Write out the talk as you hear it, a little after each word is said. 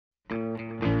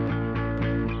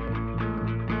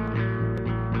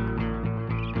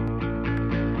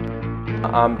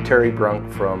I'm Terry Brunk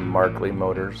from Markley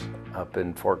Motors up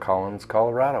in Fort Collins,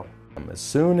 Colorado. As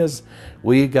soon as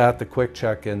we got the quick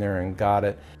check in there and got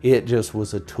it, it just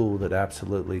was a tool that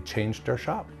absolutely changed our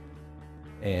shop.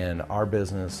 And our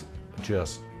business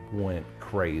just went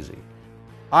crazy.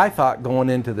 I thought going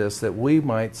into this that we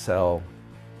might sell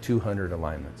 200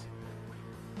 alignments.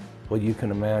 Well, you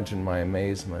can imagine my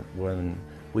amazement when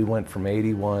we went from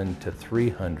 81 to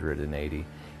 380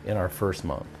 in our first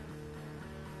month.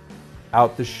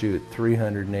 Out the chute,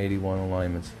 381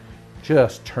 alignments,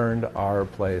 just turned our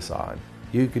place on.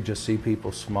 You could just see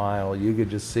people smile. You could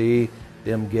just see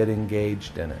them get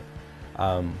engaged in it.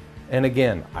 And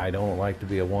again, I don't like to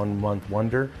be a one-month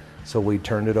wonder, so we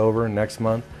turned it over. Next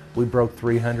month, we broke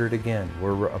 300 again.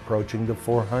 We're approaching the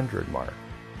 400 mark.